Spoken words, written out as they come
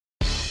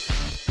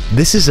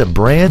This is a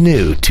brand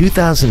new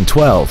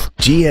 2012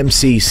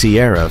 GMC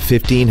Sierra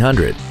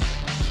 1500.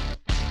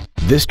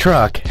 This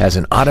truck has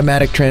an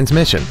automatic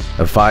transmission,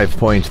 a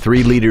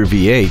 5.3-liter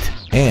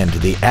V8, and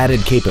the added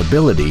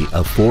capability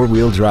of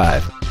four-wheel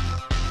drive.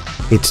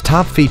 Its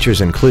top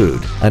features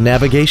include a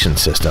navigation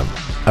system,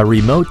 a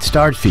remote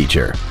start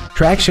feature,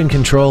 traction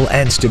control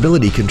and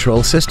stability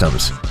control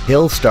systems,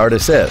 hill start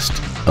assist,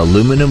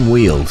 aluminum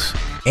wheels,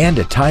 and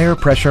a tire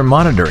pressure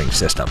monitoring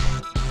system.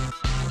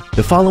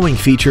 The following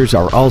features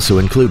are also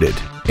included: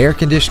 air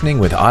conditioning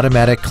with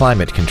automatic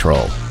climate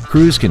control,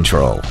 cruise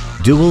control,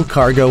 dual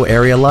cargo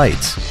area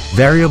lights,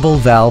 variable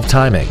valve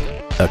timing,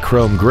 a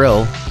chrome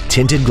grille,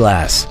 tinted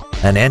glass,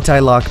 an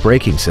anti-lock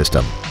braking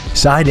system,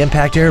 side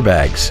impact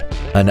airbags,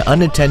 an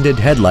unattended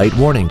headlight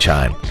warning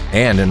chime,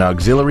 and an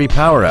auxiliary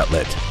power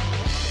outlet.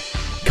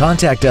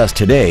 Contact us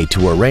today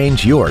to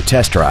arrange your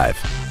test drive.